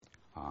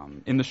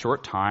In the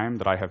short time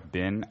that I have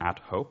been at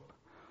Hope,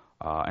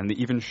 and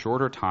the even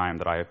shorter time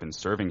that I have been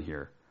serving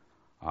here,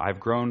 I've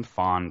grown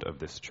fond of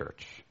this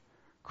church.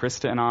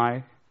 Krista and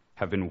I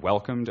have been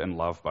welcomed and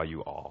loved by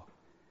you all.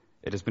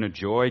 It has been a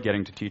joy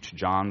getting to teach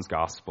John's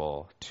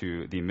gospel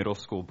to the middle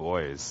school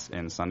boys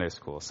in Sunday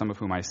school, some of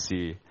whom I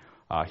see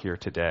here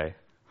today.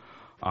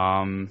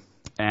 And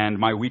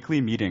my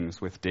weekly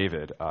meetings with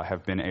David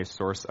have been a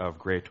source of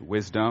great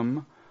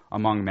wisdom,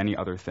 among many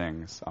other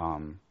things,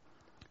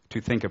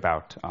 to think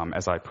about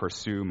as I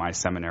pursue my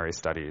seminary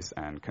studies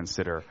and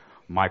consider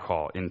my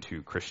call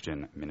into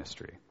Christian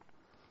ministry.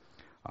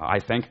 I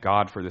thank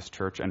God for this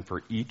church and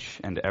for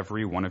each and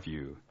every one of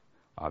you,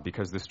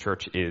 because this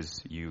church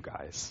is you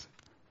guys.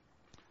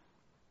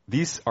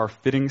 These are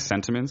fitting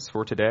sentiments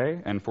for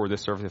today and for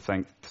this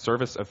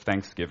service of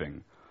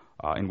Thanksgiving,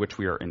 in which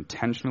we are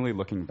intentionally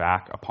looking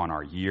back upon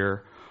our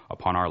year,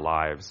 upon our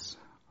lives,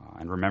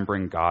 and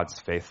remembering God's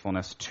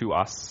faithfulness to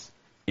us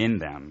in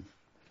them,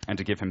 and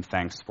to give him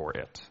thanks for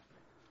it.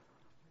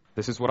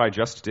 This is what I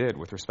just did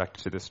with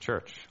respect to this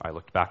church. I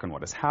looked back on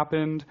what has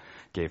happened,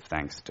 gave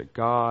thanks to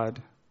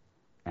God,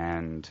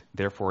 and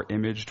therefore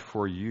imaged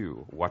for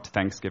you what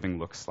Thanksgiving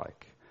looks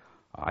like.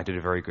 I did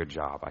a very good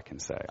job, I can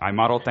say. I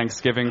modeled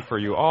Thanksgiving for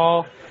you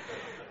all,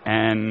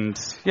 and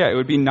it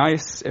would be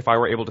nice if I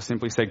were able to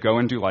simply say, go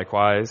and do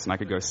likewise, and I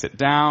could go sit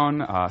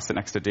down, sit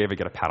next to David,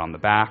 get a pat on the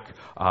back,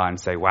 and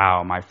say,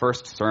 wow, my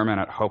first sermon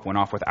at Hope went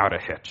off without a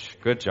hitch.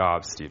 Good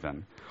job,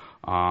 Stephen.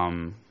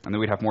 And then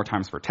we'd have more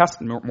time for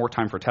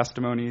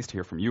testimonies to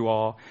hear from you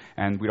all,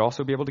 and we'd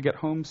also be able to get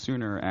home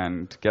sooner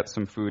and get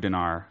some food in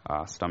our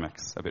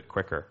stomachs a bit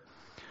quicker.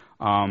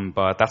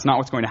 But that's not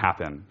what's going to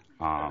happen.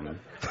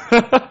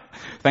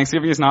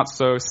 Thanksgiving is not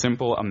so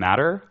simple a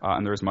matter,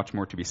 and there is much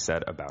more to be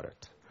said about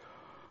it.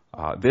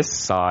 This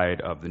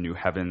side of the new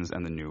heavens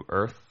and the new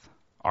earth,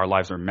 our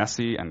lives are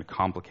messy and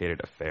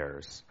complicated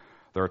affairs.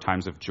 There are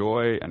times of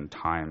joy and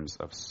times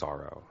of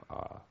sorrow.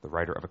 The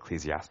writer of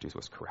Ecclesiastes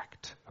was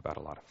correct about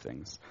a lot of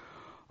things.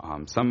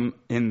 Some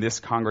in this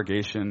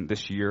congregation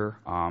this year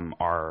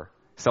are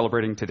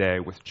celebrating today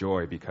with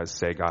joy because,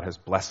 say, God has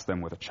blessed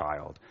them with a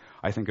child.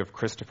 I think of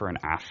Christopher and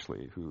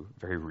Ashley, who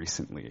very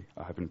recently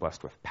have been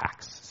blessed with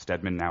Pax.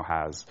 Stedman now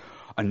has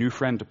a new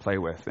friend to play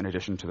with in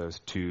addition to those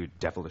two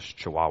devilish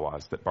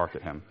chihuahuas that bark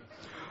at him.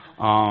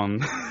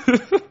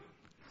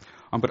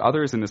 But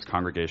others in this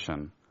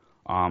congregation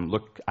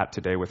look at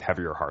today with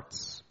heavier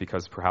hearts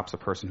because perhaps a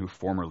person who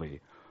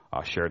formerly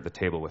shared the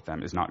table with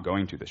them is not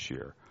going to this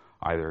year,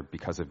 either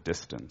because of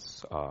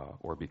distance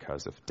or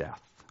because of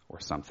death or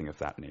something of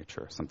that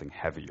nature, something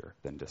heavier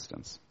than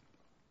distance.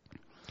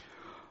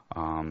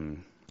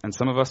 And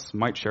some of us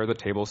might share the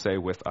table, say,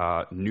 with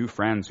new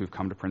friends who've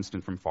come to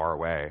Princeton from far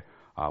away.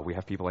 We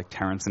have people like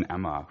Terrence and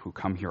Emma who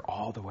come here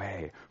all the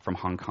way from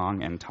Hong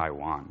Kong and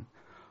Taiwan.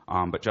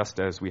 But just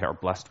as we are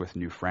blessed with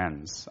new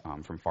friends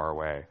from far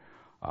away,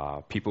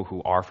 people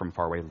who are from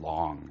far away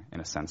long,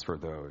 in a sense, for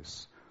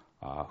those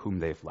whom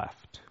they've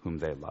left, whom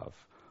they love,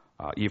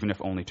 even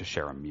if only to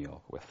share a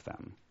meal with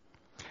them.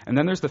 And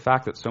then there's the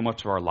fact that so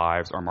much of our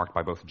lives are marked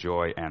by both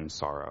joy and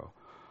sorrow.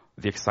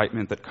 The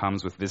excitement that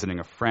comes with visiting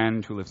a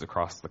friend who lives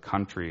across the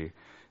country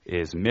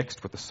is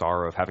mixed with the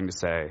sorrow of having to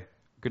say,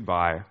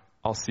 goodbye,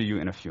 I'll see you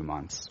in a few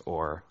months,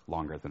 or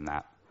longer than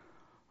that.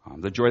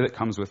 The joy that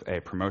comes with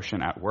a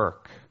promotion at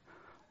work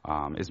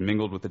is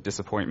mingled with the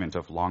disappointment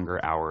of longer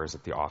hours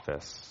at the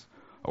office,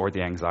 or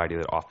the anxiety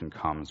that often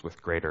comes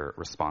with greater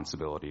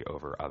responsibility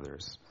over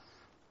others.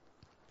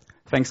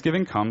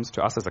 Thanksgiving comes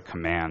to us as a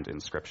command in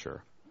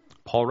Scripture.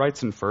 Paul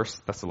writes in 1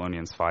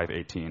 Thessalonians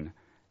 5:18,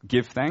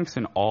 give thanks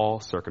in all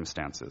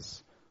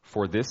circumstances,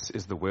 for this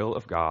is the will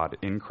of God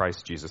in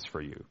Christ Jesus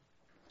for you.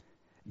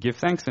 Give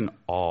thanks in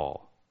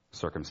all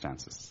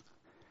circumstances.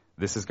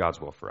 This is God's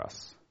will for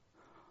us.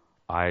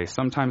 I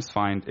sometimes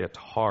find it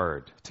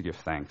hard to give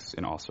thanks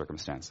in all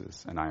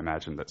circumstances, and I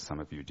imagine that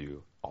some of you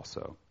do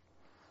also.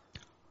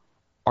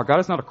 Our God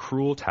is not a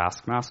cruel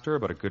taskmaster,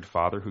 but a good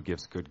father who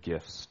gives good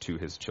gifts to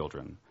his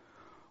children.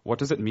 What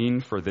does it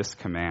mean for this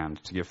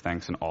command to give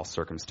thanks in all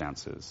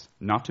circumstances?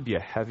 Not to be a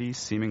heavy,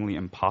 seemingly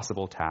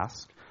impossible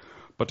task,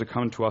 but to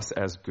come to us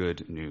as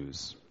good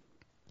news.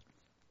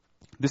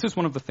 This is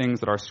one of the things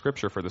that our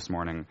scripture for this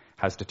morning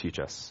has to teach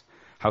us,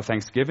 how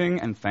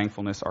thanksgiving and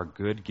thankfulness are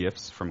good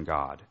gifts from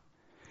God.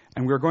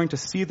 And we're going to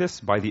see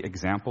this by the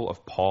example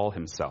of Paul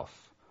himself.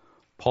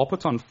 Paul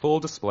puts on full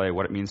display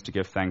what it means to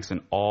give thanks in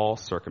all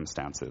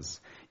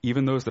circumstances,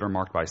 even those that are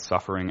marked by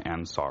suffering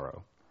and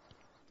sorrow.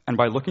 And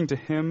by looking to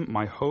him,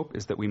 my hope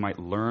is that we might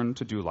learn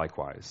to do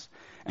likewise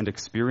and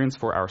experience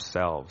for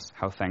ourselves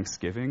how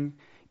thanksgiving,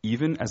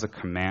 even as a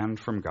command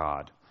from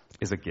God,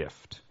 is a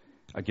gift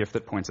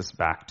that points us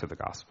back to the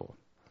gospel.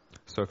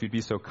 So if you'd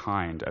be so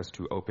kind as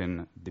to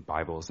open the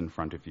Bibles in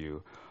front of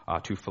you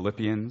to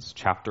Philippians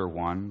chapter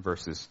 1,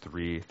 verses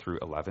 3 through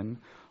 11.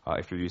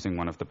 If you're using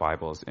one of the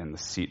Bibles in the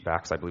seat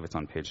backs, I believe it's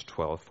on page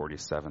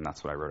 1247.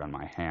 That's what I wrote on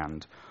my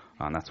hand.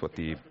 And that's what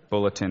the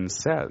bulletin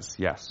says,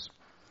 yes.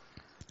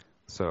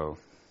 So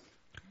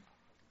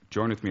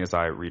join with me as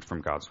I read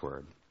from God's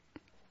word.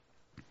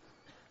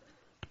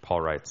 Paul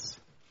writes,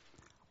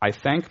 I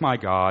thank my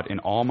God in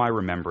all my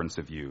remembrance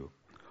of you,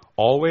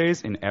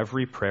 always in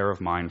every prayer of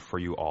mine for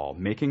you all,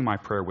 making my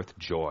prayer with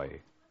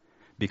joy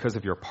because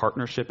of your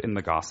partnership in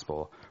the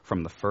gospel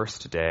from the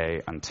first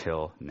day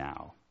until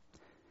now.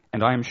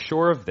 And I am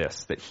sure of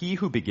this, that he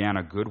who began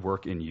a good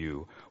work in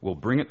you will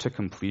bring it to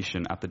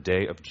completion at the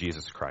day of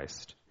Jesus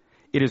Christ.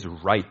 It is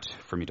right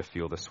for me to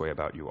feel this way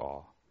about you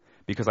all,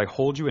 because I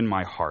hold you in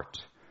my heart,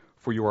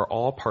 for you are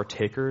all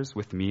partakers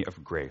with me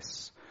of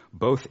grace,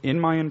 both in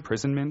my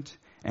imprisonment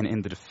and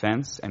in the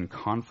defense and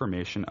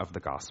confirmation of the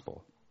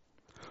gospel.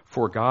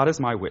 For God is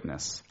my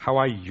witness, how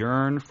I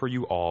yearn for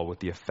you all with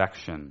the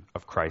affection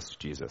of Christ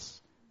Jesus.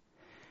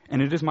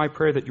 And it is my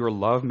prayer that your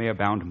love may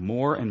abound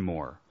more and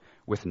more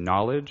with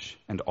knowledge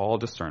and all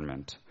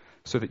discernment,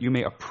 so that you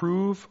may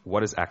approve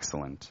what is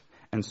excellent,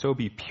 and so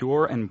be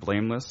pure and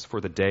blameless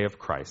for the day of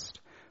Christ,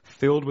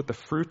 filled with the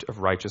fruit of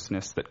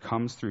righteousness that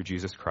comes through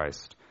Jesus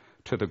Christ,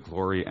 to the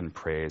glory and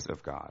praise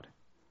of God.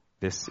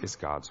 This is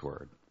God's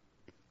word.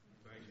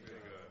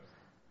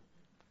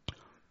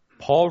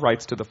 Paul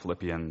writes to the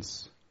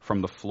Philippians from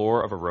the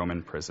floor of a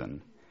Roman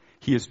prison.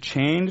 He is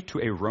chained to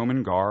a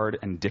Roman guard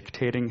and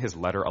dictating his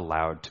letter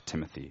aloud to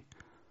Timothy.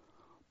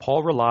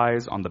 Paul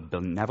relies on the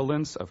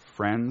benevolence of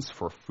friends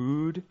for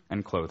food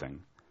and clothing.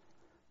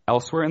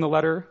 Elsewhere in the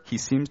letter, he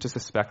seems to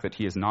suspect that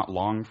he is not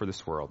long for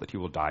this world, that he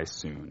will die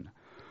soon,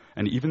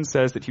 and even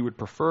says that he would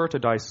prefer to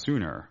die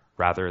sooner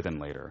rather than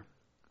later.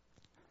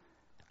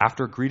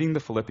 After greeting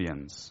the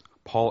Philippians,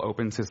 Paul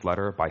opens his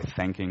letter by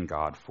thanking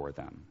God for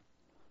them.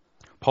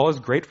 Paul is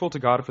grateful to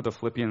God for the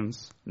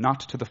Philippians, not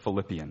to the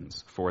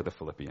Philippians for the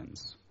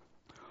Philippians.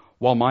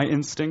 While my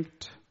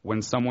instinct,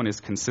 when someone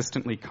is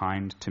consistently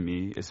kind to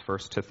me, is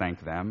first to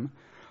thank them,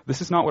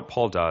 this is not what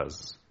Paul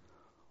does.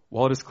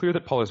 While it is clear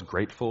that Paul is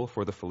grateful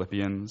for the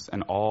Philippians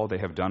and all they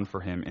have done for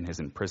him in his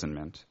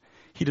imprisonment,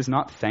 he does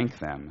not thank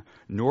them,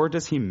 nor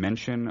does he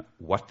mention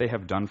what they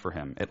have done for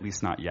him, at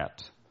least not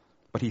yet.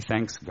 But he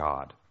thanks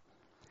God.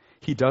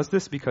 He does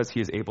this because he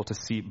is able to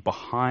see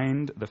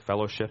behind the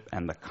fellowship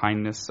and the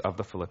kindness of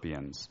the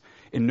Philippians,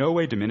 in no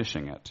way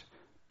diminishing it,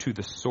 to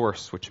the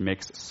source which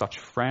makes such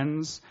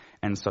friends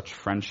and such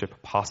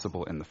friendship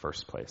possible in the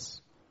first place.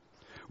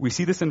 We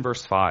see this in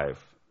verse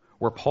 5,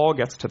 where Paul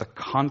gets to the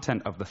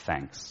content of the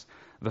thanks,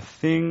 the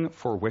thing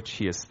for which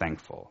he is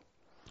thankful.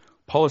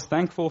 Paul is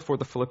thankful for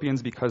the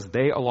Philippians because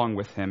they, along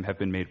with him, have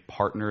been made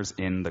partners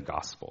in the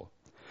gospel.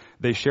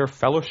 They share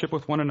fellowship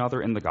with one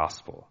another in the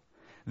gospel.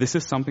 This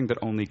is something that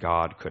only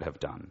God could have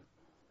done.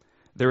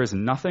 There is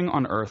nothing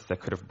on earth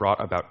that could have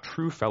brought about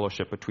true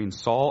fellowship between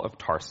Saul of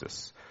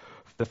Tarsus,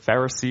 the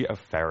Pharisee of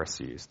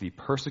Pharisees, the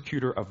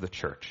persecutor of the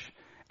church,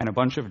 and a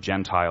bunch of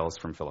Gentiles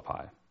from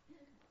Philippi.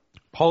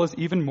 Paul is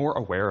even more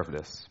aware of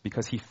this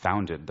because he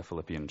founded the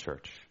Philippian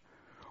church.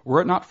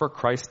 Were it not for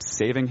Christ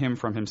saving him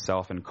from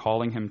himself and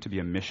calling him to be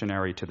a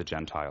missionary to the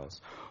Gentiles,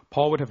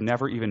 Paul would have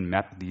never even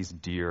met these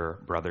dear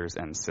brothers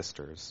and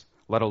sisters,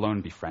 let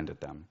alone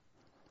befriended them.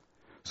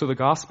 So the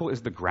gospel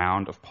is the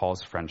ground of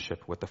Paul's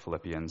friendship with the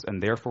Philippians,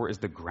 and therefore is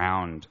the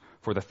ground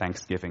for the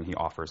thanksgiving he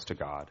offers to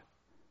God.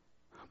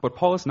 But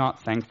Paul is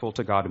not thankful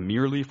to God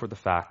merely for the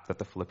fact that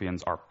the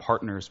Philippians are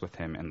partners with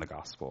him in the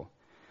gospel,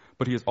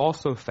 but he is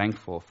also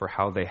thankful for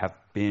how they have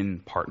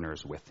been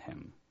partners with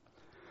him.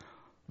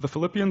 The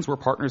Philippians were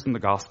partners in the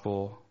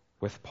gospel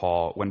with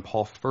Paul when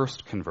Paul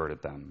first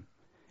converted them,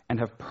 and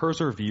have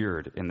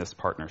persevered in this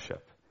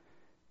partnership,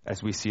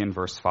 as we see in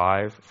verse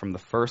 5, from the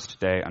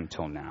first day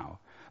until now,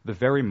 the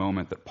very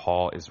moment that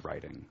Paul is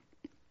writing.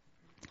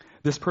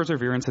 This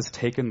perseverance has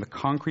taken the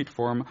concrete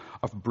form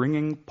of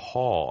bringing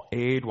Paul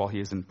aid while he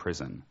is in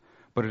prison,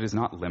 but it is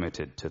not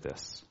limited to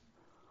this.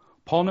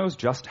 Paul knows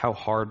just how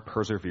hard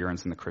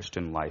perseverance in the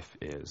Christian life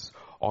is.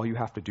 All you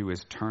have to do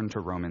is turn to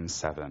Romans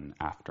 7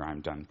 after I'm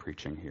done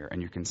preaching here,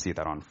 and you can see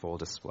that on full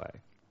display.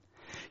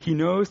 He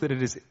knows that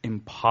it is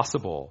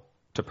impossible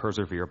to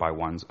persevere by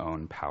one's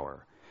own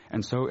power.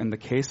 And so in the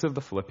case of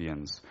the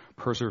Philippians,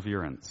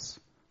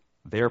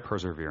 their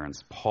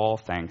perseverance, Paul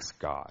thanks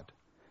God,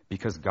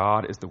 because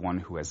God is the one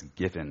who has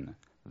given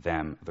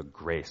them the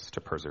grace to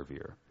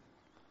persevere.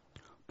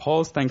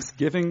 Paul's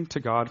thanksgiving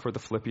to God for the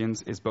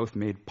Philippians is both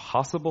made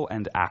possible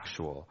and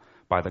actual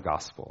by the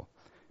gospel,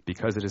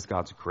 because it is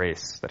God's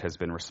grace that has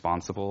been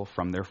responsible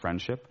from their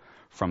friendship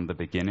from the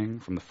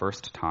beginning, from the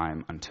first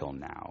time until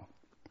now.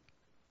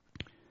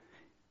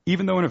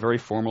 Even though in a very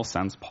formal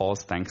sense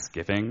Paul's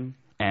thanksgiving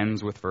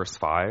ends with verse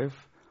 5,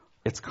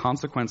 its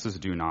consequences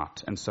do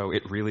not, and so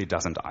it really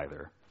doesn't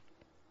either.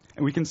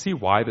 And we can see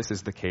why this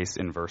is the case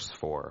in verse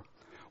 4,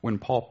 when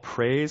Paul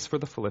prays for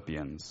the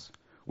Philippians,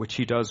 which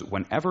he does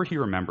whenever he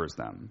remembers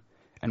them,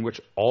 and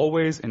which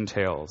always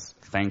entails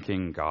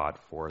thanking God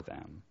for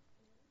them.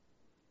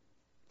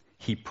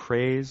 He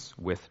prays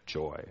with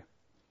joy.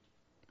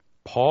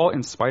 Paul,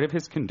 in spite of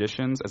his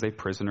conditions as a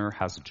prisoner,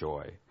 has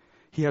joy.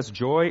 He has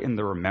joy in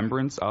the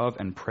remembrance of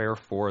and prayer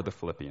for the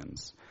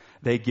Philippians.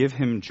 They give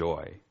him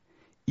joy.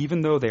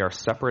 Even though they are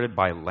separated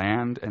by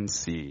land and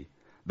sea,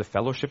 The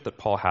fellowship that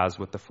Paul has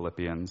with the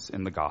Philippians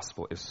in the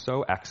gospel is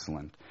so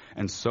excellent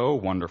and so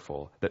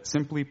wonderful that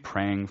simply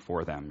praying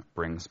for them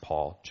brings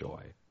Paul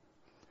joy.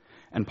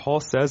 And Paul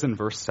says in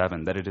verse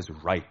 7 that it is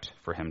right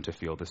for him to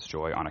feel this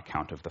joy on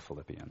account of the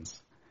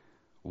Philippians.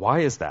 Why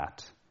is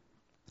that?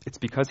 It's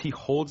because he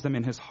holds them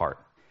in his heart.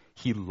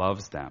 He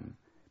loves them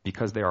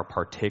because they are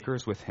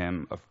partakers with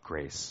him of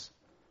grace.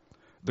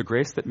 The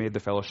grace that made the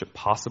fellowship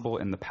possible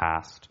in the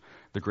past,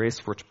 the grace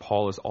for which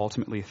Paul is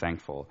ultimately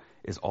thankful,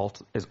 is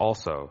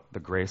also the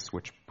grace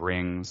which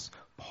brings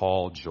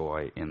Paul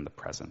joy in the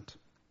present.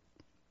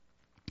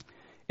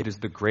 It is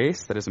the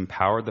grace that has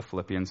empowered the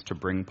Philippians to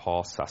bring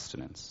Paul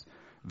sustenance,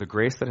 the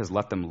grace that has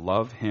let them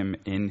love him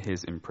in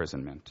his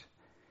imprisonment.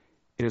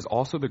 It is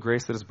also the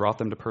grace that has brought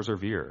them to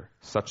persevere,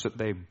 such that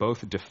they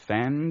both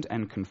defend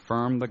and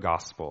confirm the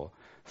gospel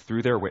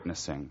through their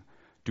witnessing,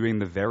 doing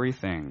the very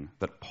thing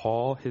that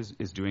Paul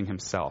is doing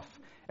himself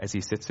as he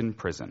sits in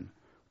prison,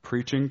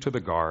 preaching to the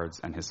guards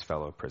and his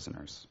fellow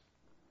prisoners.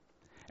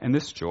 And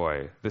this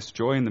joy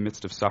in the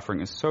midst of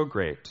suffering is so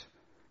great,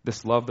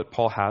 this love that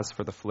Paul has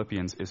for the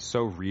Philippians is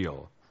so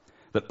real,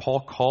 that Paul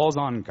calls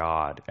on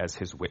God as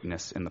his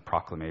witness in the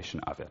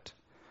proclamation of it.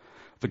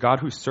 The God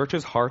who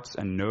searches hearts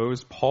and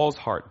knows Paul's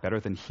heart better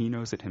than he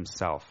knows it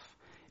himself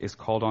is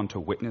called on to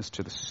witness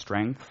to the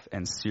strength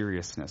and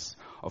seriousness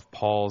of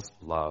Paul's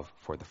love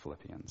for the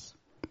Philippians.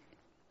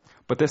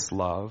 But this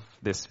love,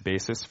 this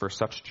basis for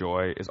such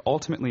joy, is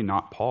ultimately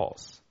not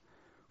Paul's,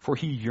 for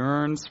he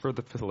yearns for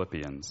the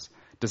Philippians,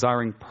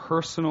 desiring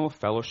personal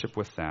fellowship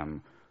with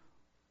them,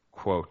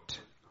 quote,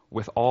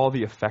 with all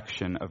the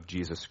affection of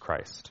Jesus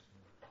Christ.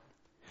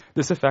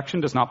 This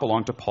affection does not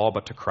belong to Paul,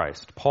 but to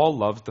Christ. Paul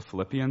loves the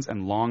Philippians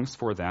and longs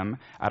for them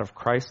out of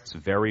Christ's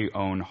very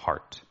own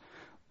heart.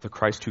 The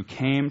Christ who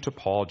came to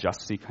Paul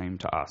just as he came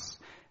to us,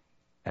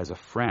 as a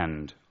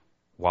friend,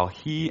 while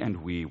he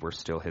and we were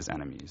still his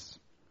enemies.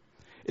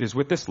 It is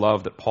with this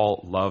love that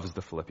Paul loves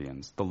the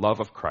Philippians, the love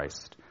of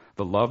Christ,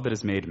 the love that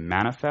is made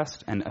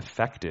manifest and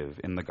effective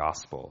in the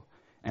gospel,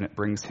 and it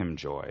brings him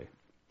joy.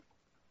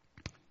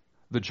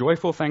 The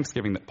joyful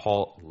thanksgiving that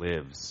Paul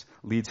lives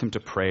leads him to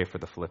pray for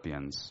the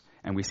Philippians,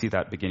 and we see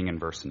that beginning in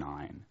verse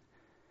 9.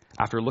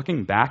 After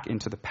looking back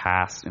into the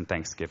past in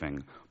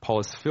thanksgiving,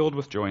 Paul is filled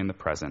with joy in the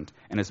present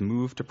and is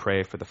moved to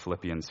pray for the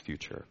Philippians'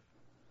 future.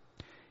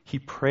 He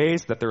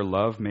prays that their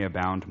love may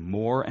abound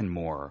more and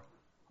more,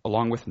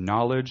 along with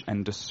knowledge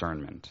and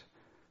discernment,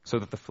 so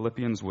that the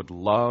Philippians would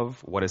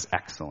love what is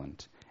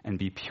excellent and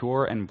be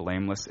pure and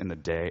blameless in the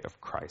day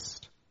of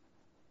Christ.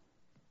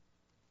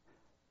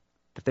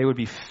 That they would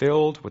be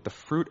filled with the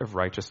fruit of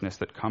righteousness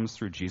that comes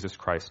through Jesus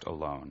Christ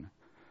alone.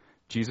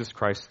 Jesus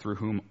Christ, through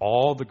whom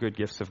all the good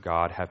gifts of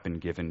God have been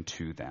given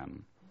to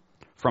them.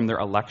 From their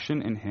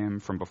election in him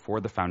from before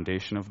the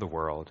foundation of the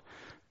world,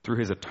 through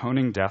his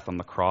atoning death on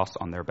the cross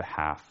on their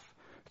behalf,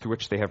 through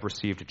which they have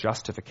received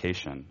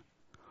justification.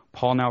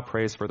 Paul now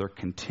prays for their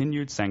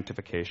continued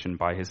sanctification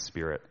by his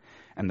Spirit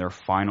and their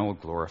final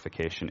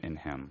glorification in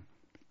him.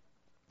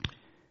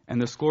 And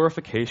this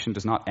glorification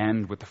does not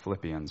end with the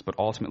Philippians, but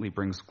ultimately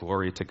brings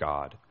glory to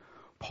God.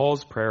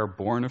 Paul's prayer,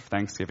 born of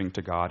thanksgiving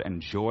to God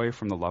and joy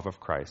from the love of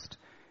Christ,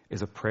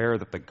 is a prayer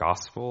that the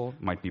gospel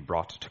might be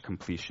brought to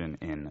completion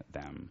in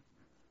them.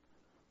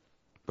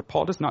 But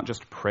Paul does not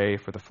just pray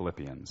for the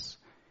Philippians.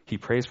 He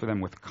prays for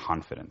them with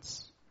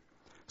confidence.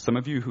 Some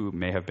of you who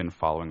may have been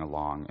following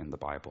along in the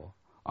Bible,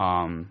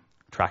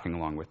 tracking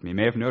along with me,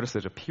 may have noticed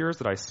that it appears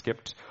that I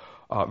skipped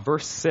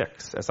verse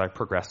 6 as I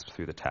progressed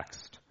through the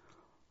text.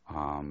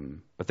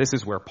 But this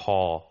is where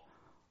Paul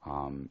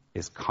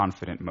is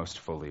confident most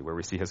fully, where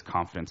we see his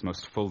confidence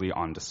most fully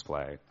on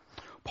display.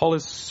 Paul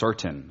is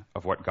certain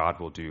of what God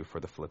will do for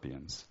the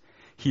Philippians.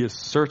 He is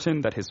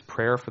certain that his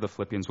prayer for the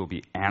Philippians will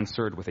be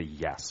answered with a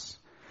yes,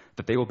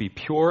 that they will be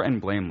pure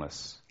and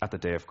blameless at the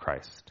day of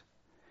Christ.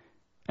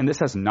 And this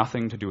has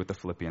nothing to do with the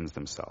Philippians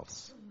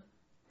themselves.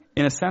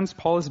 In a sense,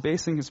 Paul is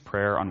basing his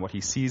prayer on what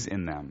he sees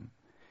in them,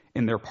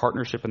 in their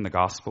partnership in the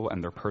gospel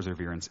and their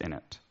perseverance in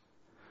it.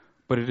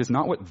 But it is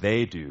not what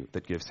they do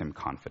that gives him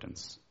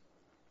confidence.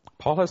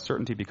 Paul has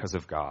certainty because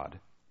of God.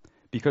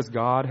 Because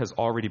God has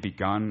already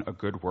begun a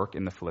good work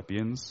in the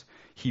Philippians,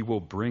 he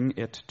will bring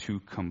it to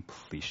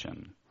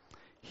completion.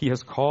 He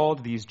has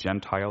called these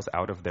Gentiles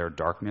out of their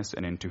darkness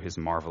and into his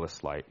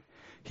marvelous light.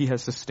 He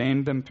has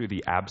sustained them through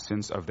the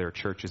absence of their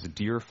church's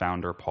dear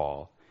founder,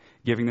 Paul,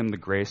 giving them the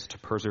grace to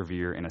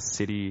persevere in a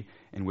city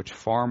in which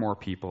far more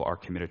people are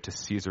committed to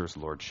Caesar's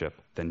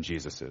lordship than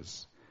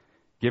Jesus's,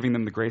 giving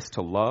them the grace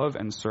to love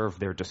and serve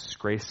their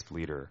disgraced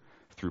leader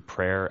through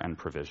prayer and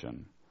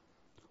provision.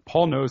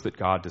 Paul knows that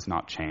God does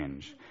not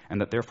change, and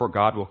that therefore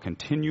God will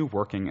continue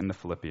working in the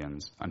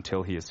Philippians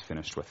until he is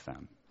finished with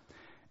them.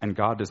 And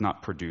God does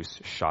not produce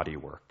shoddy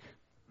work.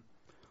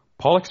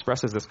 Paul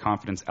expresses this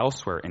confidence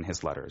elsewhere in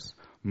his letters,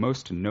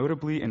 most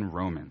notably in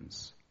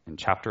Romans, in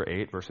chapter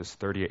 8, verses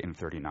 38 and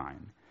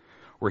 39,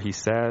 where he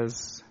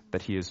says,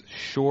 that he is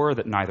sure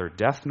that neither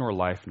death nor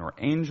life, nor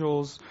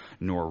angels,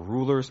 nor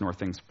rulers, nor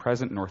things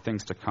present, nor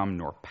things to come,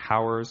 nor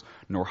powers,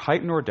 nor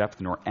height nor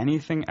depth, nor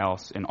anything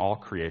else in all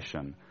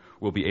creation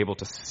will be able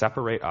to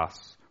separate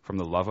us from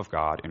the love of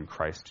God in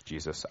Christ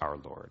Jesus our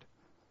Lord.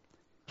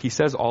 He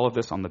says all of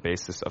this on the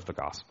basis of the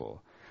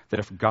gospel, that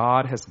if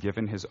God has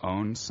given his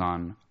own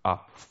Son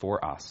up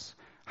for us,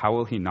 how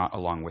will he not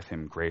along with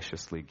him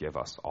graciously give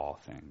us all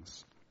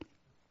things?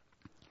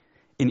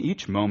 In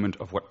each moment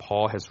of what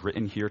Paul has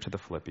written here to the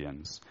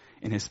Philippians,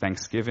 in his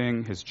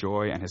thanksgiving, his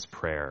joy, and his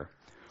prayer,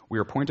 we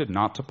are pointed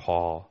not to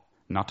Paul,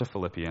 not to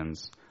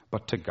Philippians,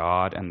 but to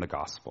God and the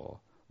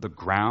gospel, the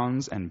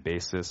grounds and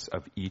basis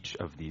of each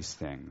of these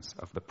things,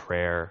 of the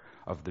prayer,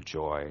 of the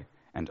joy,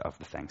 and of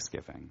the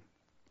thanksgiving.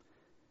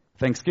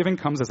 Thanksgiving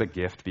comes as a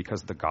gift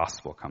because the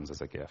gospel comes as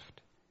a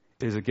gift.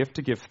 It is a gift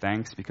to give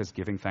thanks because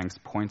giving thanks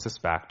points us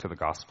back to the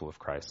gospel of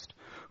Christ,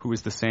 who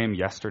is the same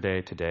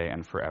yesterday, today,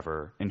 and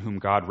forever, in whom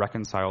God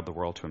reconciled the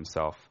world to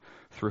himself,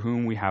 through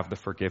whom we have the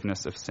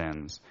forgiveness of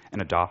sins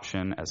and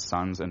adoption as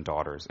sons and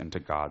daughters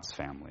into God's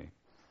family.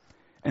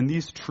 And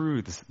these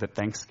truths that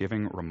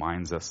Thanksgiving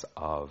reminds us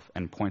of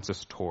and points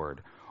us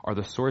toward are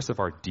the source of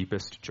our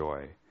deepest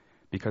joy,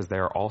 because they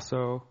are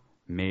also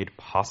made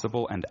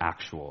possible and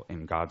actual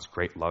in God's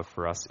great love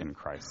for us in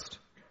Christ.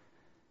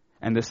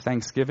 And this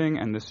thanksgiving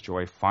and this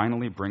joy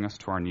finally bring us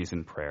to our knees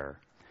in prayer,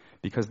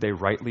 because they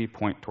rightly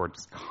point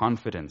towards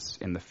confidence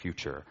in the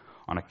future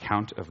on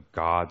account of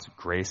God's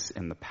grace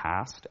in the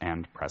past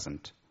and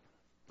present.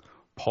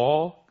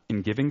 Paul,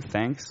 in giving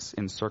thanks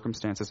in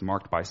circumstances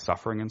marked by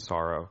suffering and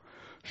sorrow,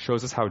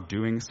 shows us how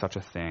doing such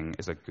a thing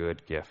is a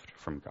good gift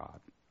from God.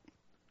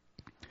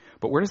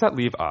 But where does that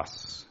leave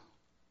us?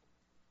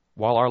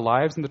 While our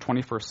lives in the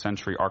 21st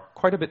century are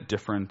quite a bit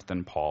different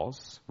than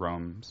Paul's,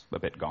 Rome's a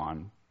bit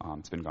gone.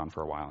 It's been gone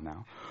for a while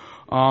now.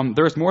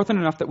 There is more than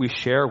enough that we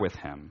share with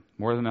him,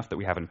 more than enough that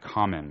we have in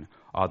common,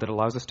 that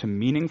allows us to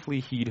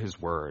meaningfully heed his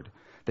word,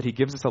 that he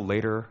gives us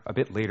a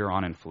bit later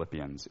on in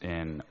Philippians,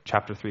 in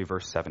chapter 3,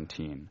 verse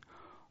 17,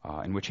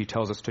 in which he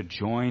tells us to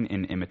join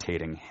in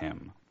imitating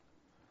him.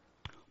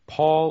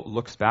 Paul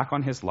looks back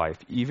on his life,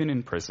 even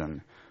in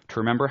prison, to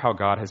remember how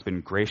God has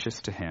been gracious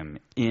to him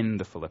in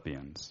the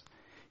Philippians.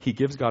 He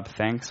gives God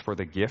thanks for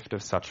the gift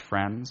of such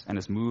friends and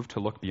is moved to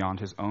look beyond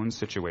his own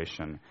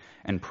situation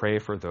and pray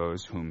for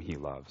those whom he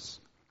loves.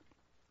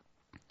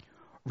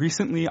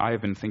 Recently, I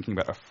have been thinking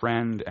about a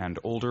friend and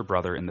older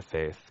brother in the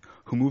faith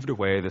who moved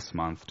away this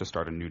month to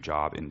start a new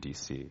job in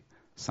D.C.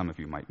 Some of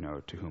you might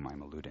know to whom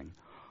I'm alluding.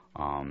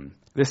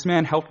 This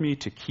man helped me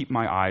to keep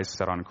my eyes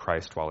set on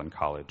Christ while in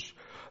college.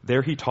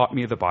 There he taught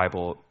me the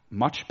Bible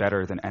much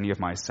better than any of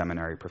my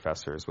seminary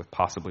professors, with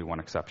possibly one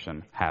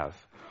exception, have.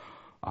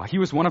 He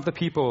was one of the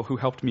people who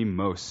helped me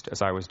most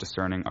as I was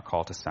discerning a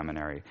call to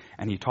seminary,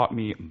 and he taught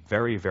me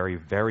very, very,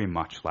 very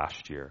much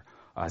last year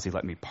as he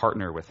let me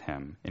partner with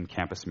him in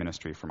campus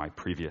ministry for my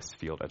previous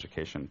field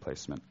education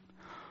placement.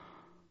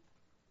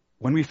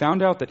 When we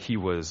found out that he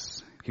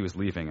was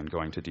leaving and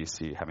going to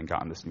D.C., having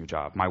gotten this new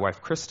job, my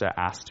wife Krista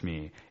asked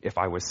me if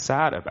I was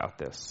sad about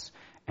this,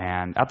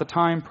 and at the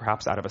time,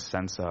 perhaps out of a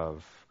sense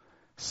of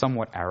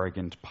somewhat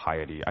arrogant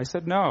piety, I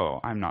said, no,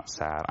 I'm not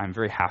sad. I'm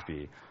very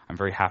happy. I'm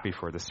very happy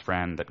for this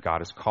friend that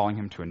God is calling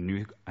him to a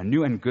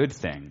new and good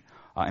thing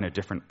in a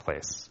different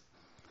place.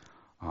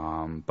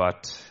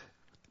 But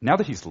now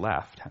that he's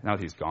left, now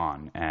that he's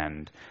gone,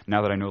 and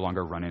now that I no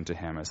longer run into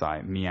him as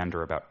I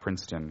meander about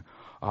Princeton,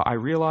 I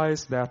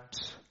realize that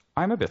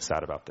I'm a bit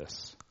sad about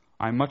this.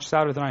 I'm much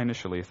sadder than I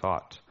initially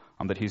thought,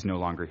 that he's no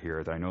longer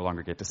here, that I no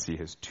longer get to see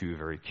his two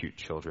very cute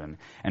children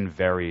and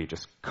very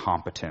just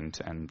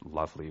competent and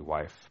lovely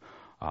wife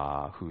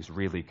who's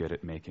really good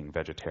at making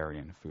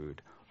vegetarian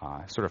food.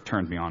 Sort of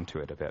turned me on to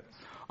it a bit.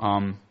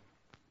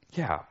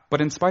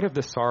 But in spite of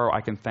this sorrow,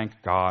 I can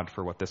thank God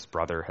for what this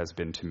brother has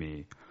been to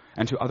me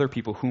and to other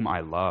people whom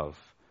I love,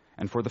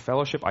 and for the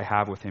fellowship I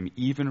have with him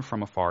even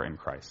from afar in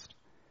Christ.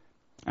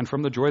 And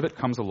from the joy that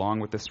comes along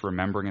with this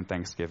remembering and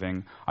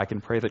thanksgiving, I can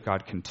pray that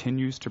God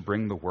continues to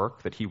bring the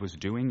work that he was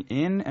doing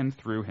in and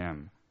through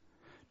him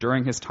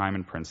during his time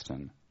in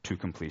Princeton to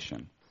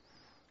completion.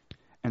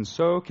 And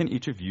so can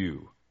each of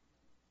you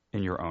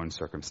in your own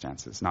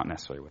circumstances, not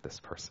necessarily with this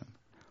person.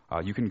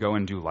 You can go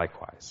and do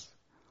likewise.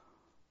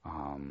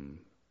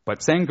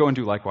 But saying go and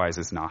do likewise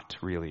is not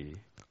really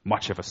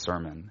much of a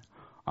sermon,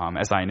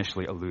 as I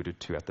initially alluded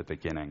to at the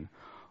beginning.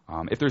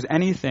 If there's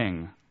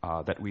anything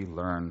that we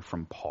learn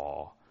from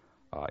Paul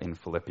in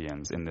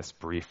Philippians in this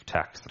brief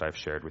text that I've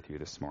shared with you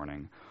this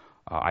morning,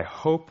 I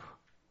hope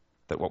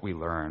that what we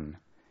learn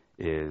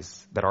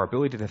is that our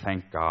ability to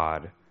thank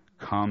God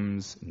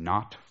comes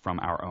not from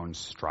our own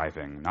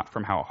striving, not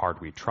from how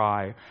hard we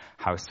try,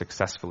 how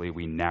successfully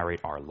we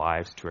narrate our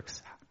lives to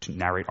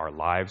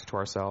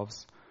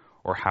ourselves,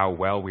 or how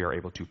well we are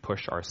able to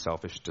push our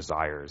selfish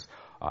desires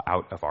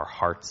out of our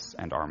hearts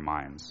and our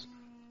minds.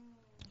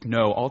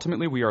 No,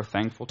 ultimately we are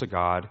thankful to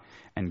God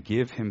and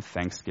give him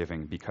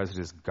thanksgiving because it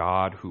is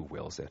God who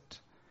wills it.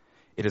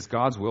 It is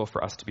God's will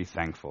for us to be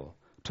thankful,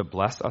 to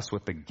bless us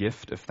with the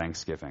gift of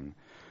thanksgiving.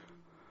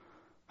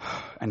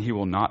 And he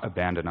will not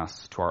abandon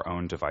us to our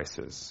own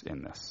devices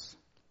in this.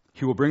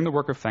 He will bring the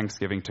work of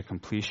thanksgiving to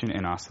completion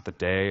in us at the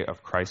day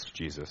of Christ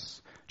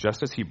Jesus,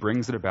 just as he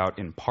brings it about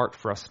in part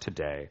for us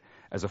today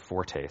as a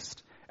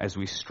foretaste, as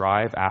we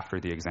strive after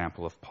the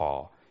example of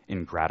Paul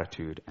in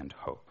gratitude and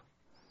hope.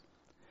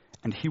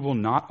 And he will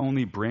not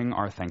only bring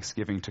our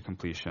thanksgiving to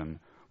completion,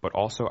 but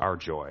also our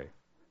joy,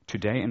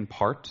 today in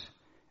part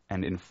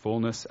and in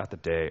fullness at the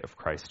day of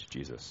Christ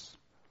Jesus.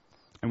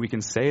 And we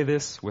can say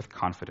this with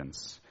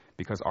confidence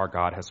because our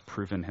God has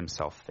proven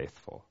himself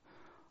faithful,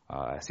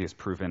 as he has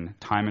proven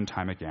time and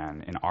time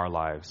again in our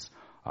lives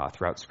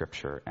throughout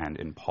Scripture and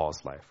in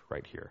Paul's life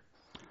right here.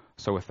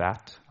 So with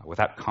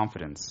that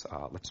confidence,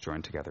 let's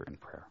join together in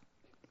prayer.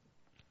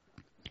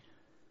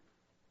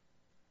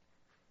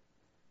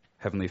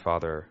 Heavenly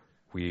Father,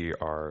 we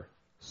are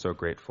so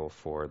grateful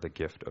for the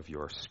gift of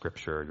your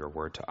Scripture, your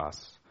word to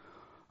us,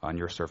 and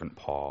your servant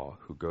Paul,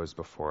 who goes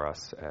before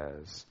us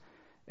as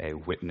a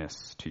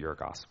witness to your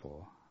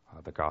gospel,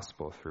 the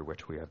gospel through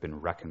which we have been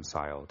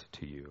reconciled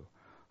to you,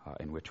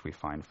 in which we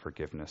find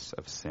forgiveness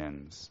of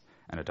sins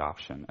and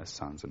adoption as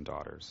sons and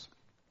daughters.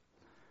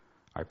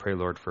 I pray,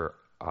 Lord, for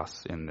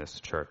us in this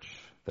church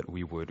that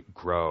we would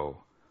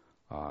grow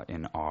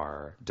in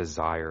our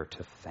desire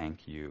to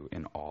thank you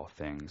in all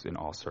things, in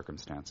all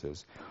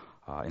circumstances,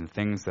 in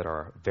things that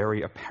are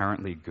very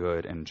apparently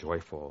good and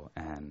joyful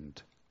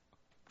and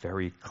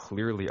very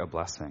clearly a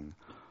blessing,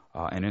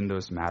 and in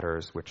those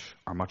matters which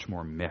are much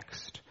more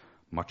mixed,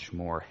 much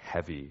more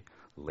heavy,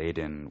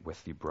 laden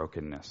with the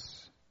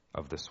brokenness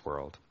of this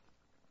world.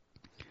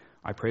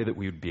 I pray that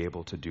we would be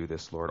able to do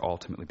this, Lord,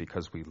 ultimately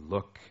because we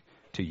look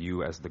to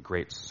you as the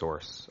great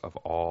source of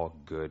all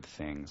good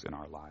things in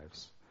our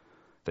lives,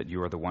 that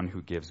you are the one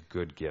who gives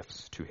good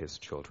gifts to his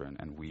children,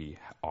 and we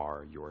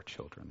are your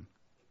children.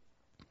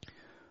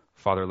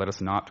 Father, let us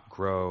not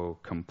grow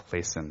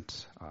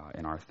complacent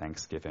in our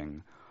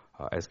thanksgiving,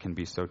 as can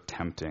be so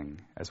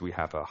tempting as we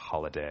have a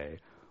holiday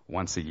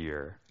once a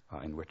year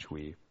in which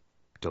we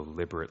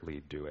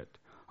deliberately do it.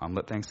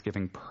 Let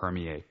thanksgiving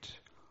permeate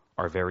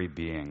our very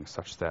being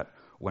such that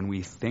when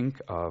we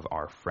think of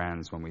our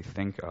friends, when we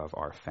think of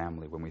our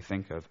family, when we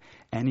think of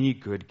any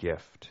good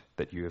gift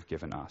that you have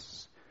given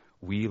us,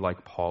 we,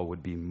 like Paul,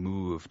 would be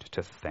moved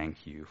to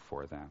thank you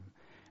for them,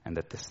 and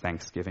that this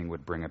thanksgiving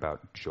would bring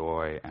about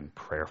joy and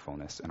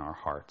prayerfulness in our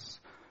hearts,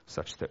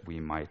 such that we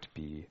might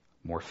be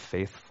more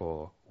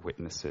faithful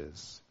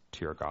witnesses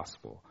to your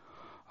gospel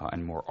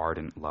and more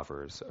ardent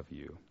lovers of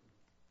you.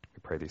 We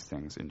pray these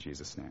things in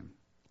Jesus' name.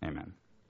 Amen.